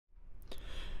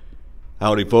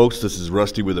Howdy folks, this is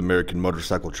Rusty with American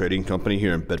Motorcycle Trading Company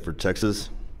here in Bedford, Texas.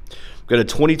 We've got a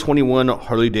 2021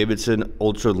 Harley-Davidson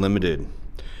Ultra Limited.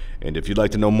 And if you'd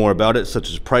like to know more about it, such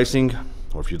as pricing,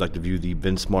 or if you'd like to view the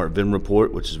VinSmart VIN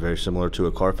report, which is very similar to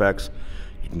a Carfax,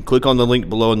 you can click on the link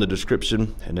below in the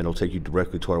description and it'll take you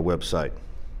directly to our website.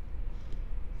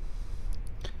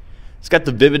 It's got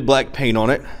the vivid black paint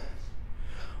on it,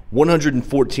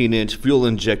 114-inch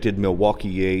fuel-injected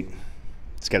Milwaukee 8.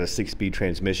 It's got a 6-speed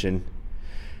transmission.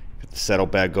 The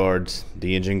saddlebag guards,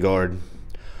 the engine guard,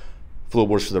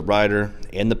 floorboards for the rider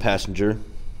and the passenger.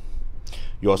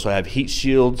 You also have heat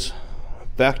shields,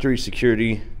 factory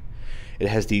security. It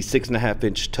has the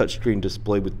 6.5-inch touchscreen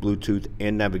display with Bluetooth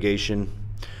and navigation,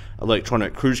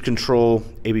 electronic cruise control,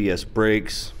 ABS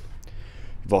brakes.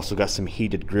 You've also got some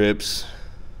heated grips.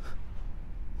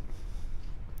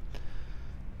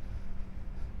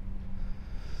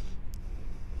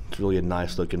 It's really a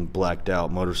nice looking blacked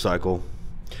out motorcycle.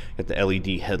 Got the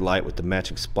LED headlight with the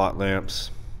matching spot lamps.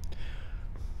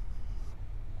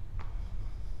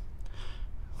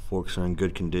 Forks are in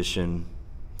good condition.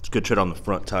 It's good tread on the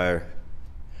front tire.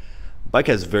 Bike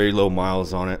has very low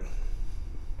miles on it.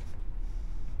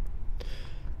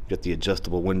 Got the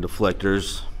adjustable wind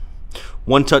deflectors,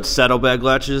 one-touch saddlebag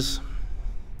latches.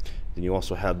 Then you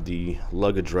also have the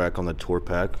luggage rack on the tour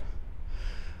pack,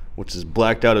 which is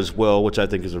blacked out as well, which I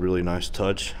think is a really nice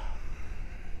touch.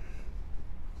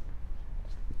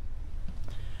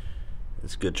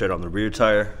 It's good tread on the rear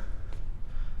tire.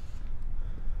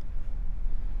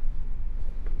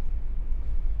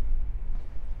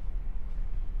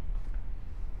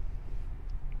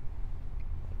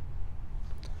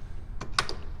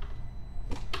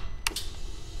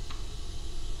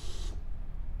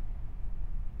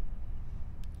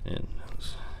 And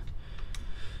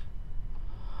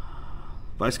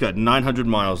bike's got 900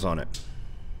 miles on it.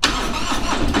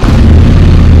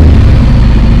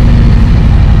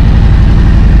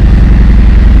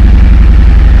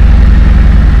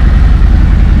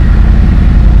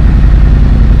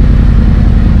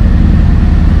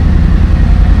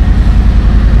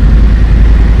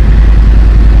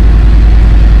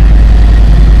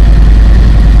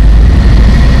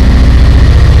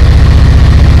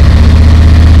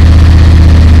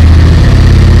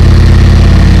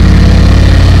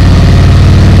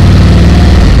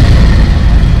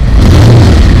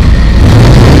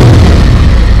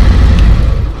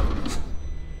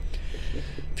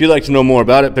 If you'd like to know more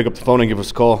about it, pick up the phone and give us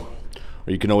a call.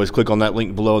 Or you can always click on that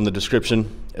link below in the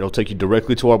description. It'll take you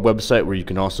directly to our website where you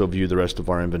can also view the rest of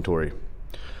our inventory.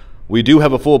 We do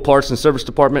have a full parts and service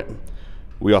department.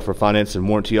 We offer finance and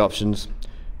warranty options.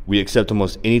 We accept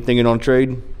almost anything in on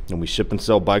trade, and we ship and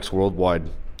sell bikes worldwide.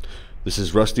 This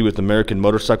is Rusty with American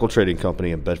Motorcycle Trading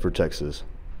Company in Bedford, Texas.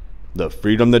 The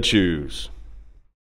freedom to choose.